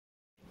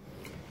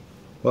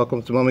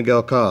Welcome to Mommy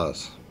Girl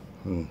Cars.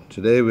 And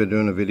today we're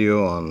doing a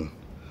video on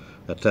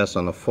a test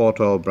on a Forte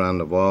Oil brand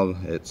of oil.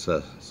 It's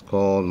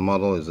called,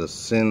 model is a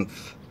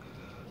Synth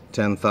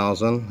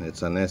 10,000.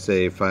 It's an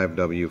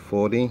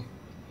SA5W40.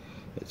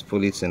 It's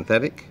fully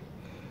synthetic,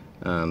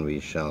 and we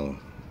shall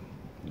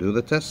do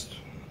the test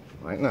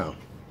right now.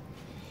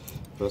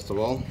 First of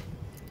all,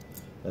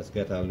 let's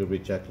get our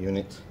Lubricheck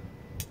unit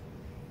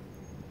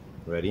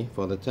ready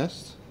for the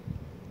test.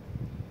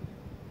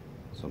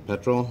 Some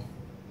petrol.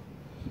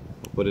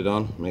 Put it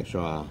on, make sure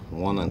our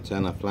 1 and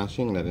 10 are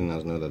flashing, letting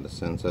us know that the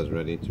sensor is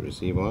ready to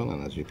receive oil,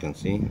 and as you can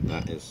see,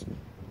 that is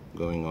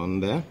going on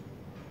there.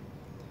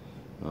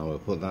 Now we'll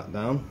put that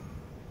down.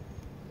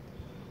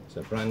 It's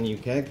a brand new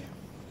keg.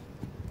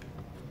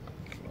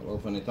 I'll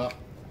open it up.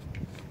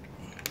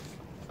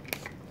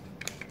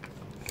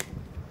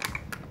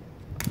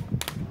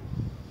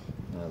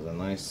 There's a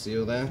nice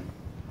seal there.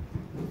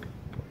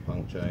 We'll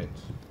puncture it.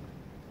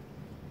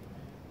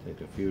 Take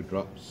a few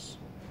drops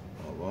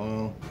of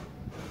oil.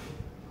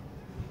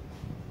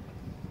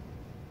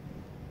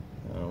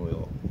 And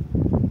we'll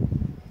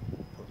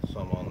put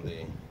some on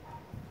the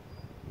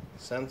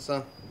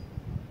sensor.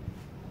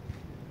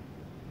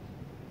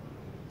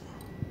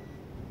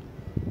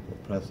 We'll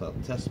press our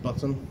test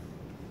button,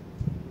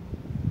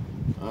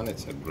 and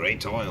it's a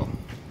great oil.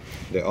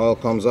 The oil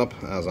comes up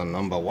as a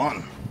number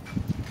 1.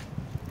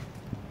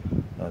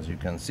 As you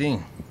can see,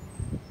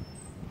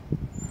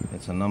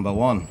 it's a number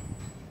 1.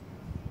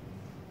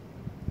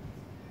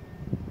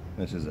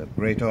 This is a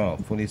great oil,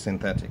 fully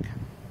synthetic.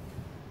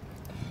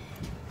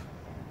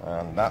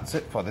 And that's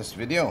it for this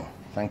video.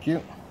 Thank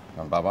you,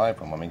 and bye bye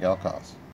from Mommy Girl Cars.